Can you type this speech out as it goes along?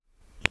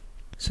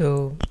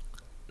So,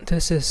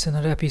 this is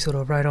another episode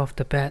of Right Off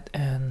the Bat,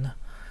 and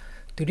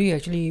today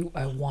actually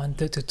I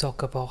wanted to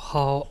talk about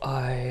how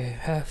I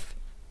have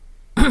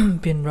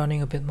been running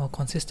a bit more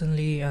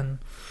consistently, and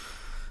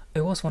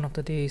it was one of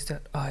the days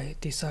that I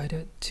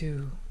decided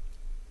to,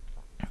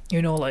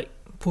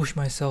 push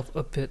myself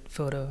a bit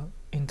further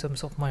in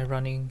terms of my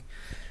running.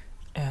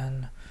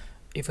 And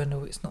even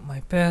though it's not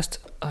my best,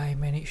 I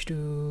managed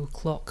to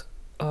clock,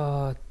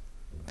 I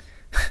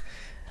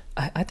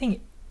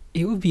think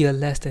it would be a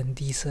less than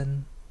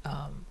decent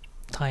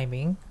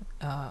timing,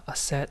 a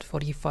set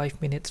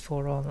 45 minutes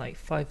for around like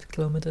 5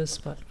 kilometers.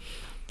 But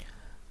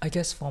I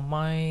guess for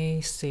my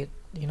state,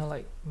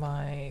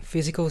 my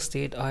physical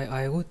state,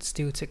 I would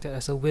still take that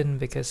as a win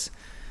because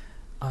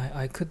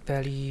I could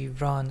barely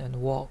run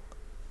and walk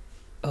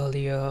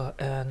earlier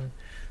and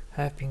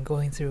have been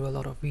going through a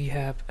lot of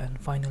rehab, and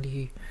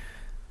finally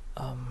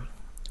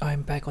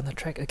I'm back on the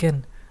track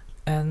again.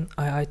 And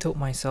I told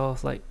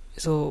myself,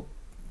 so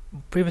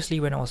previously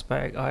when I was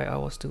back, I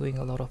was doing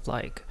a lot of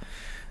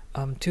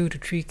 2 to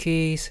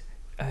 3Ks.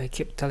 I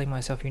kept telling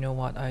myself, you know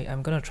what,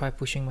 I'm gonna try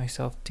pushing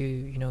myself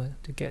to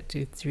get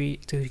to 3,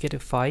 to get to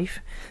 5,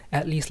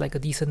 at least like a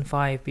decent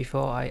 5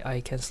 before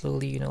I can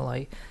slowly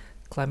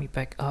climb it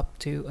back up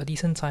to a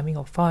decent timing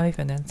of 5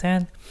 and then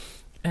 10.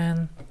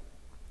 And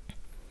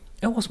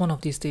it was one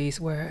of these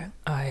days where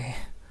I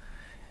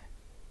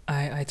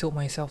told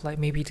myself, like,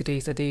 maybe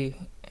today's the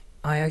day.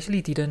 I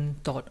actually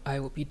didn't thought I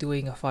would be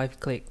doing a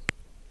 5 click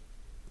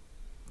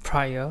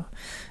prior.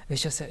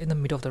 It's just that in the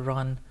middle of the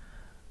run,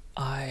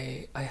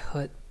 I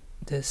heard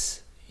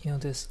this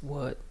this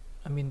word,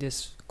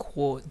 this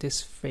quote,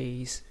 this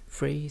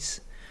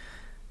phrase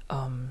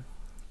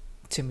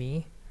to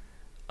me,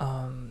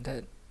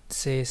 that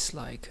says,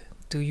 like,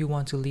 do you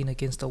want to lean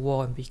against the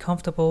wall and be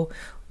comfortable,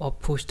 or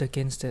pushed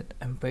against it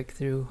and break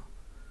through?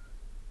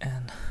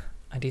 And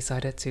I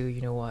decided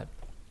to,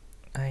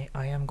 I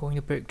am going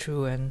to break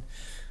through, and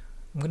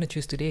I'm going to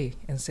choose today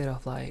instead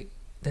of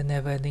the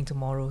never ending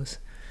tomorrows.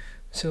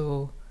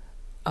 So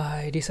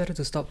I decided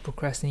to stop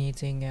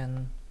procrastinating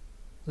and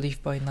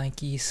live by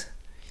Nike's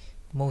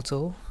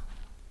motto,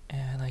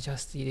 and I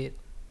just did it.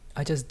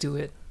 I just do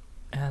it.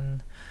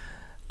 And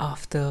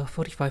after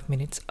 45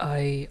 minutes,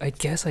 I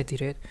guess I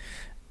did it.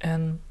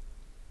 And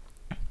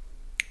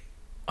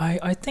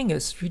I think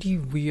it's really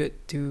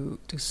weird to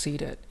say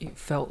that it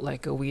felt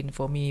like a win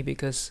for me,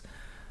 because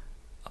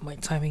my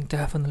timing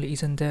definitely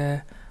isn't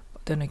there.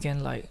 But then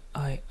again,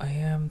 I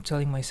am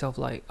telling myself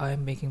I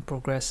am making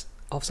progress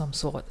of some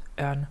sort.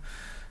 And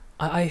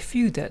I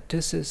feel that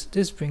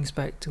this brings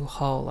back to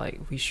how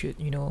we should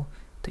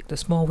take the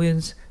small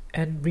wins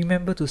and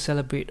remember to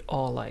celebrate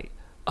all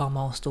our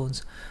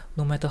milestones,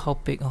 no matter how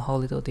big or how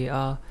little they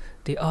are.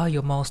 They are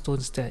your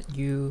milestones that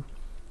you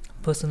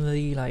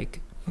personally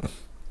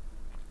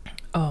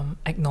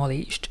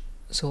acknowledged.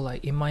 So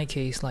in my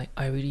case,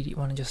 I really did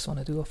want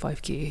to do a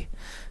 5k,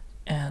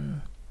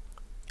 and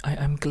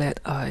I'm glad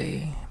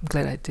I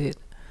did.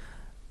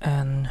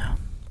 And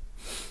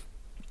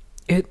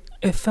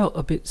it felt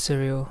a bit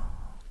surreal,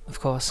 of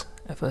course,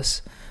 at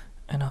first,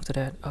 and after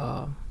that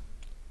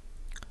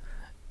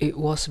it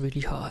was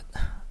really hard,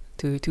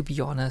 to be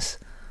honest.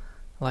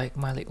 My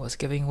leg was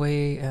giving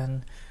way,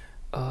 and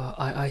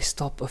I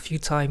stopped a few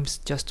times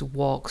just to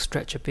walk,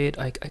 stretch a bit.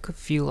 I could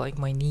feel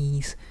my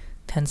knees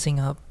tensing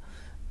up,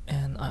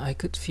 and I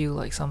could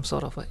feel some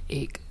sort of an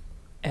ache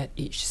at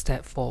each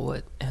step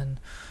forward.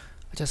 And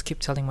I just keep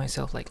telling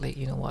myself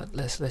you know what,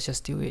 let's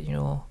just do it,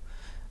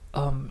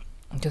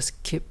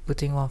 just keep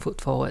putting one foot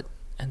forward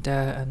and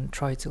there, and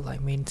try to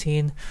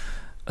maintain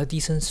a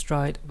decent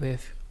stride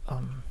with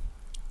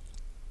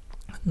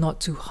not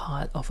too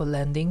hard of a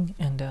landing,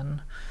 and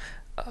then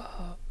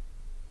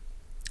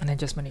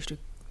just manage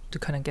to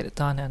kind of get it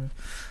done. And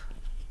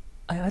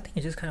I think I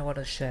just kind of want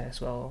to share as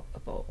well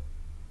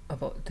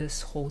about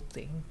this whole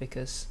thing,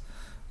 because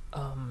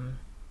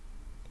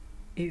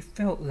it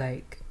felt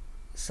like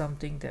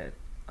something that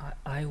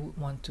I would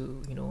want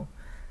to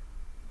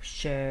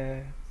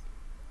share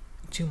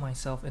to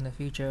myself in the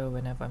future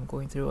whenever I'm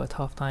going through a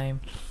tough time,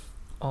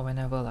 or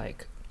whenever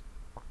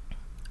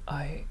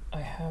I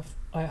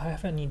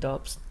have any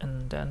doubts.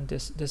 And then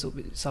this will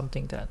be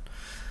something that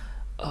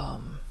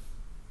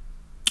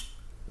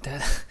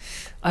that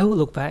I will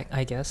look back,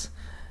 I guess.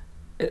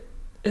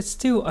 I'm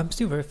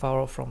still very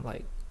far off from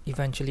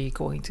eventually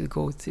going to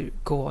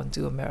go on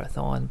to a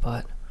marathon,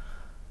 but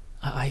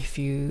I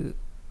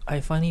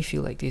finally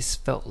feel like this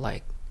felt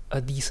like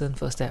a decent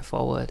first step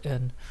forward.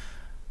 And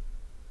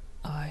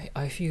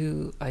I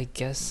feel, I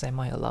guess,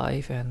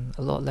 semi-alive and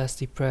a lot less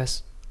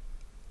depressed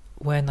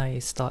when I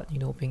start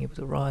being able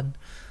to run.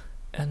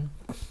 And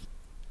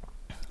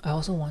I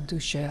also want to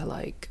share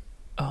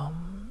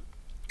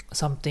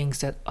some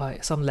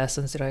some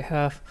lessons that I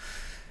have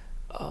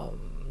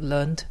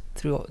learned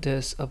throughout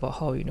this, about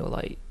how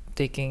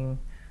taking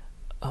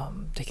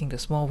the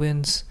small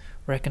wins,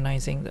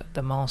 recognizing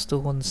the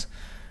milestones.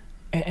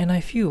 And I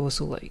feel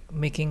also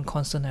making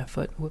constant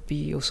effort would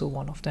be also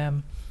one of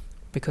them.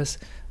 because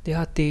there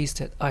are days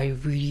that I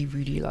really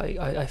really like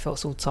I felt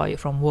so tired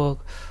from work,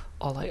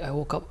 or like I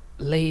woke up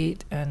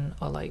late, and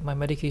or like my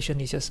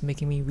medication is just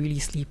making me really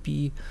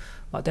sleepy.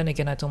 But then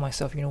again, I told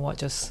myself, you know what,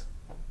 just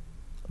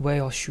wear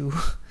your shoe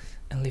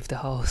and leave the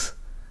house.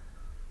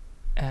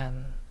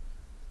 And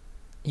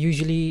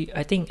usually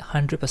I think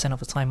 100% of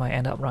the time I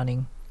end up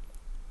running,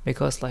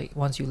 because like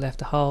once you left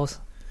the house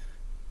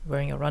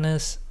wearing your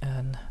runners,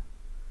 and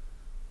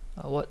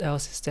what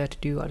else is there to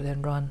do other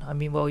than run? I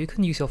mean, well, you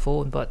can use your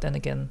phone, but then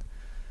again,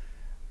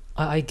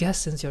 I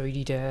guess since you're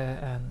already there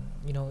and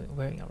you know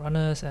wearing your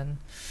runners, and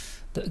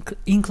the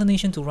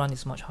inclination to run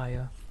is much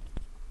higher.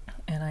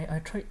 And I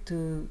tried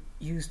to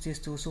use this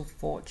to also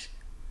forge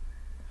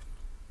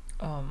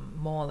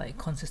more like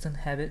consistent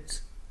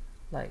habits.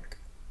 Like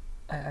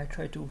I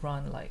try to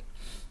run like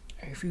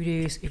every few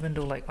days, even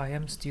though like I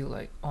am still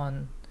like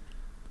on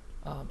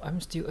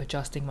I'm still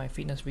adjusting my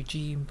fitness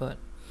regime, but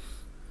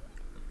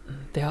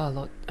there are a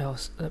lot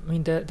else. I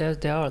mean, there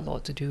are a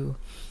lot to do.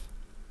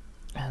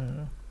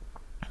 And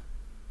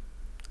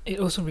it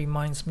also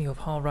reminds me of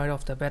how right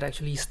off the bat I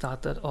actually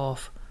started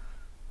off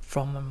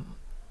from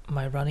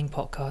my running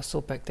podcast.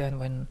 So back then,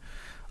 when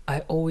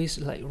I always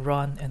like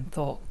run and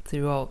talk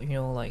throughout, you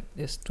know, like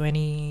this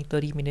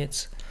 20-30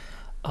 minutes,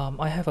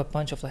 I have a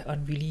bunch of like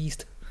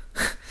unreleased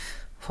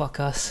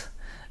podcasts.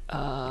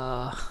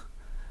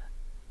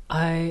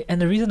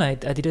 And the reason I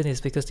didn't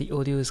is because the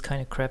audio is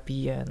kind of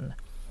crappy, and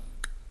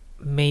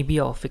maybe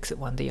I'll fix it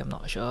one day, I'm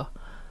not sure.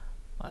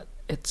 But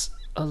it's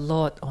a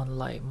lot on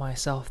like my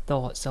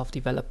self-thought,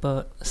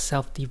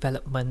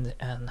 self-development,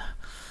 and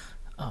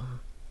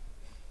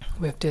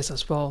with this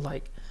as well,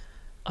 like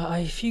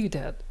I feel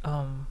that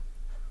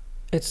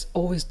it's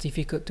always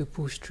difficult to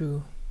push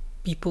through.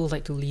 People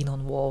like to lean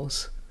on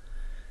walls.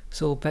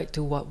 So back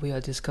to what we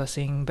are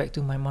discussing, back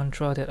to my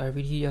mantra that I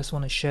really just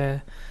want to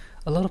share.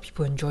 A lot of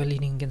people enjoy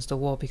leaning against the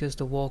wall because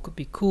the wall could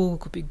be cool,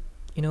 could be,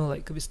 you know,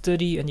 like could be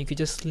sturdy, and you could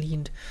just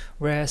lean,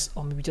 rest,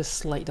 or maybe just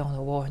slide down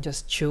the wall and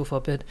just chill for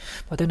a bit.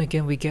 But then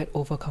again, we get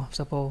over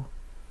comfortable.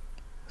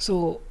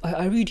 So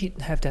I really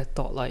didn't have that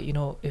thought, like, you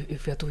know,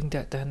 if we're doing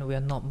that, then we are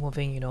not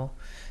moving, you know.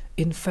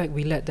 In fact,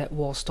 we let that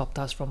wall stop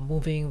us from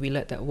moving. We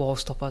let that wall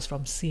stop us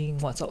from seeing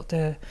what's out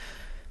there.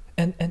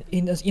 And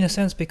in a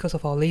sense, because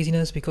of our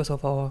laziness, because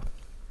of our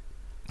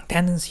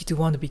tendency to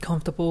want to be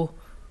comfortable,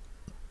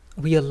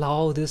 we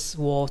allow this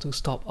wall to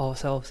stop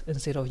ourselves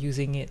instead of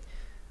using it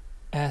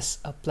as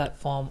a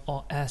platform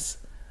or as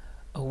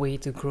a way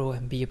to grow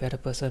and be a better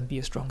person, be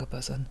a stronger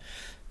person.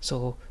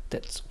 So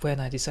that's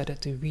when I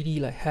decided to really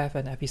like have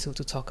an episode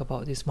to talk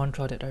about this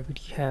mantra that I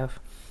really have.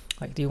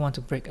 Like, do you want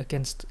to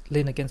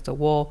lean against the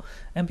wall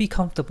and be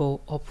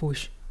comfortable, or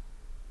push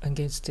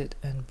against it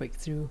and break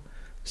through?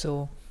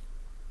 So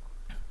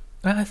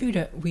I feel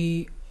that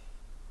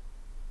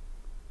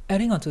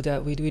adding on to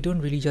that, we don't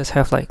really just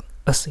have like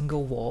a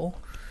single wall.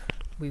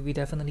 We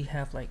definitely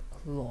have like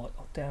a lot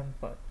of them,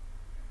 but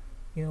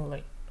you know,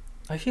 like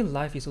I feel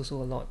life is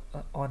also a lot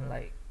on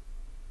like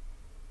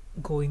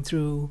going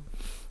through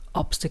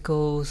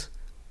obstacles,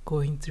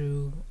 going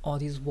through all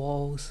these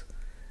walls,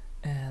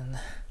 and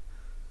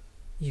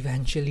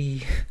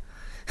eventually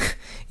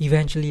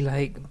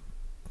like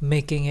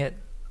making out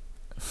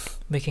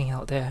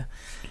there.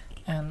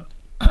 And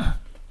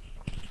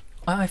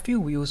I feel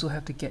we also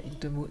have to get into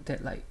the mood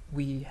that like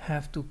we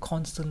have to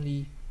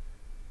constantly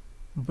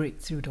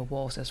break through the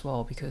walls as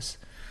well, because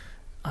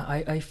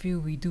I feel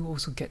we do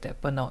also get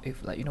that burnout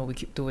if, like, you know, we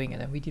keep doing it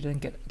and we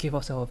didn't give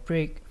ourselves a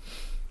break.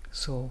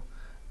 So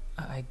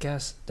I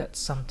guess that's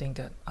something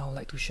that I would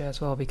like to share as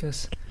well,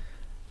 because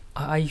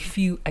I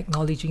feel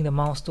acknowledging the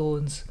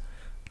milestones,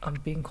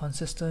 being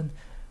consistent,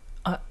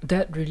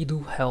 that really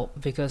do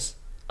help, because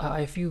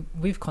I feel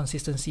with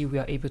consistency we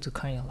are able to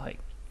kind of like,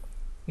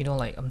 you know,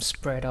 like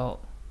spread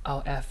out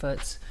our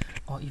efforts,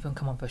 or even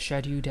come up with a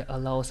schedule that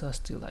allows us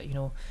to, like, you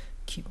know,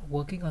 keep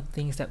working on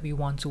things that we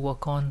want to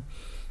work on.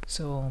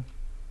 So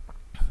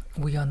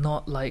we are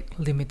not like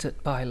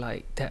limited by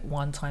like that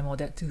one time or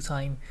that two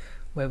time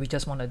where we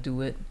just want to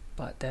do it,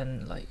 but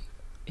then like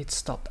it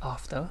stopped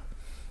after.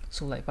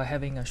 So like by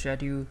having a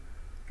schedule,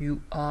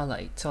 you are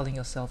like telling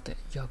yourself that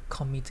you're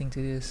committing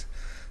to this.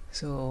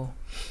 So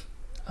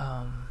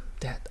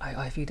that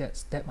I feel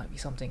that might be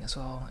something as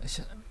well.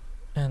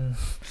 And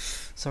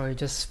sorry,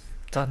 just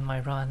done my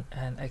run,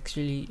 and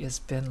actually it's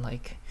been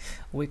like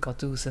a week or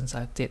two since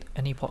I did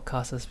any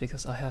podcasts,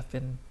 because I have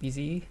been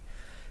busy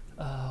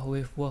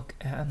with work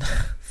and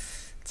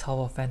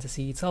Tower of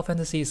Fantasy. Tower of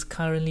Fantasy is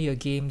currently a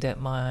game that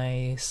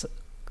my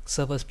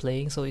server's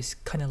playing, so it's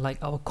kind of like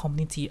our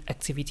community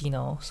activity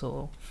now.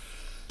 So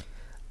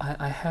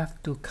I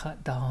have to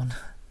cut down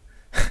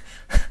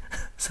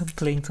some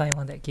playing time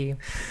on that game.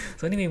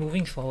 So anyway,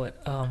 moving forward,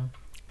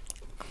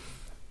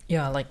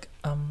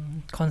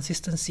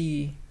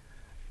 consistency,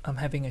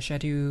 having a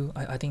schedule,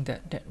 I think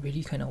that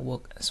really kind of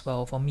worked as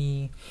well for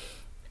me.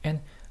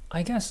 And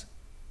I guess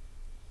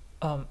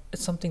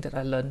it's something that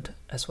I learned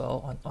as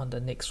well on the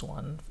next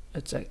one.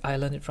 It's like I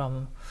learned it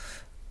from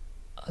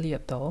Ali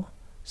Abdaal.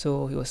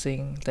 So he was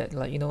saying that,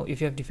 like,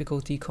 if you have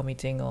difficulty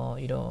committing,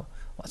 or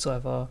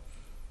whatsoever,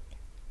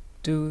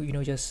 do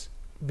just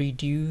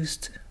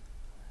reduced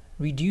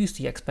reduce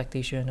the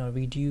expectation, or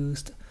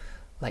reduced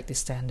like the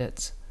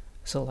standards.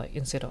 So like,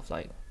 instead of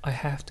like I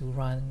have to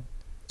run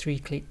 3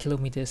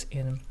 kilometers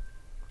in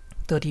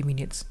 30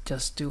 minutes,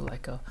 just do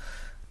like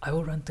I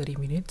will run 30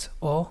 minutes,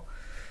 or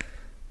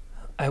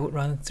I would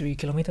run 3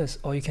 kilometers.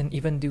 Or you can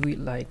even do it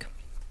like,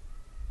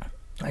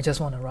 I just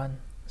want to run.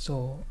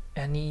 So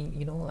any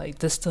like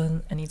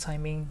distance, any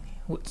timing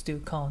would still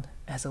count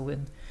as a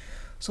win.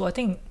 So I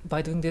think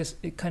by doing this,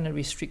 it kind of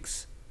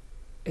restricts,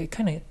 it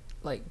kind of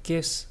like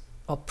gives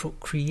or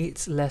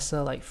creates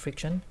lesser like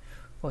friction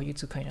for you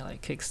to kind of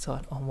like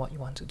kickstart on what you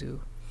want to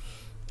do.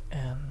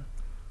 And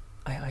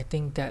I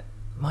think that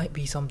might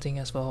be something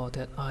as well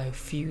that I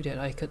feel that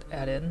I could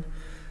add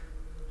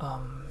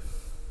um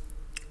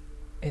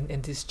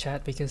in this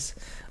chat, because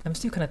I'm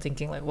still kind of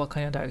thinking like what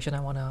kind of direction I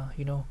want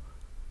to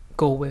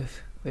go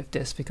with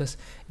this, because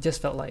it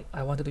just felt like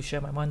I wanted to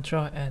share my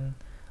mantra, and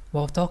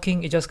while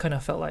talking it just kind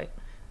of felt like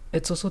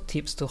it's also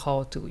tips to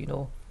how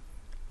to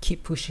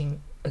keep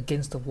pushing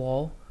against the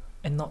wall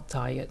and not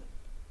tired,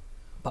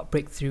 but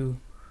break through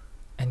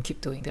and keep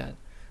doing that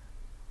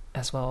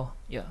as well.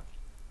 Yeah.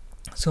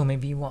 So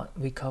maybe what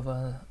we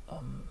cover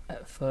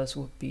at first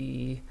would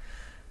be,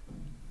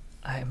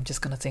 I'm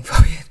just gonna think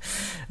for it.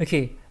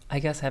 Okay, I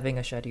guess having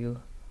a schedule,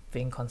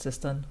 being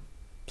consistent,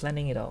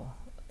 planning it out.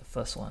 The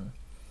first one.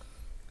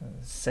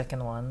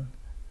 Second one,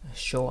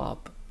 show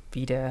up,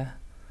 be there.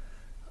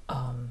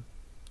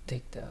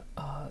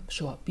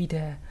 Show up, be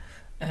there,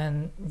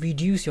 and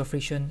reduce your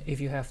friction if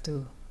you have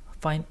to.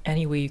 Find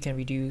any way you can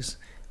reduce,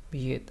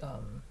 be it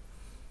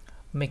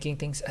making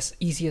things as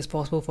easy as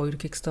possible for you to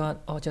kickstart,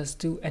 or just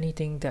do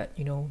anything that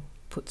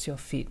puts your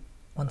feet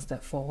one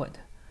step forward.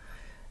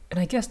 And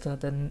I guess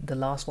the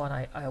last one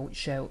I would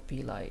share would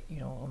be like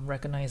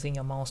recognizing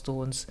your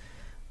milestones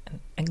and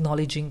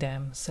acknowledging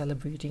them,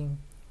 celebrating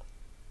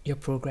your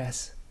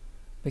progress,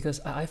 because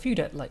I feel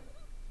that like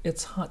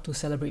it's hard to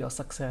celebrate your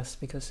success,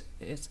 because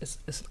it's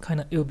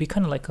kind of, it will be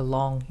kind of like a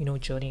long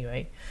journey,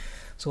 right?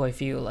 So I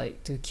feel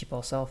like to keep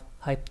ourselves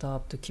hyped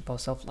up, to keep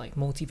ourselves like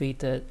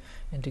motivated,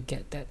 and to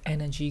get that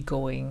energy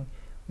going,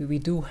 we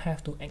do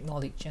have to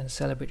acknowledge and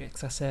celebrate our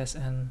success,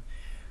 and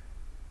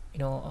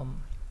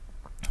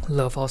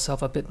love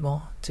ourselves a bit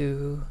more,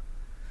 to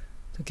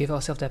give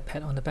ourselves that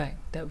pat on the back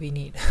that we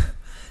need.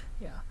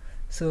 Yeah.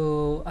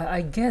 So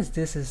I guess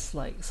this is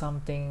like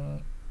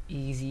something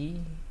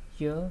easy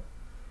here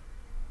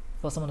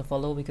for someone to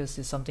follow, because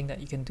it's something that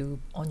you can do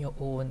on your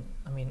own.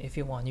 I mean, if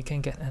you want, you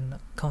can get an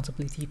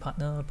accountability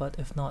partner, but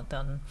if not,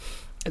 then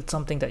it's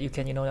something that you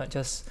can not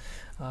just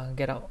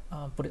get out,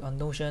 put it on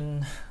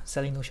Notion,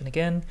 selling Notion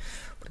again,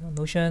 put it on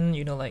Notion,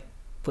 like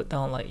put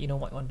down like what you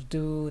want to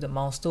do, the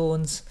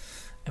milestones,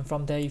 and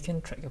from there you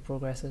can track your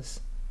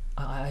progresses.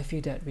 I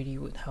feel that really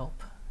would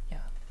help. Yeah.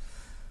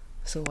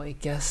 So I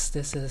guess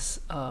this is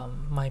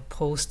my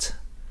post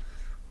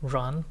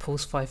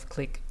 5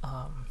 click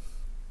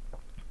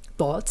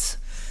thoughts,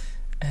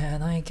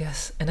 and I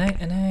guess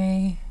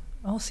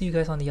I'll see you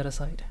guys on the other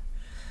side.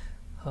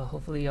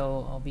 Hopefully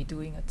I'll be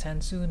doing a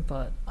 10 soon,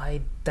 but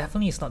I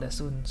definitely, it's not that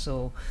soon.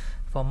 So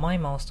for my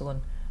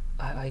milestone,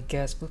 I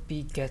guess would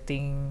be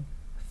doing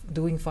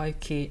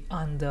 5k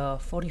under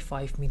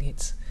 45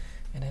 minutes,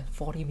 and then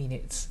 40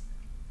 minutes.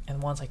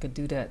 And once I could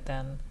do that,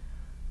 then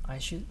I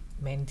should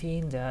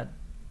maintain that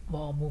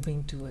while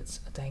moving towards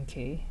a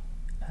 10k,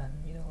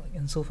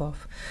 and so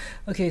forth.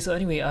 Okay, so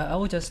anyway, I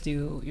will just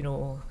do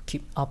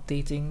keep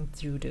updating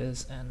through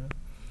this, and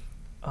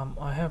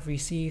I have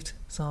received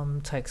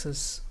some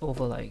texts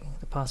over like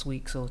the past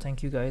week, so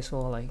thank you guys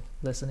for like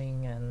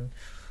listening and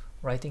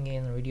writing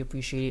in. I really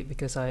appreciate it,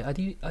 because I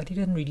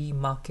didn't really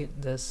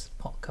market this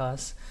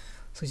podcast,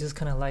 so it's just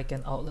kind of like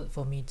an outlet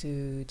for me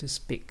to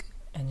speak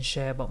and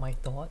share about my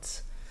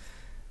thoughts.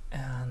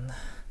 And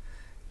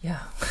yeah.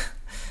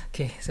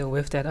 Okay, so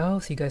with that, I'll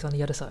see you guys on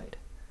the other side.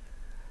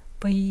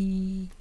 Bye.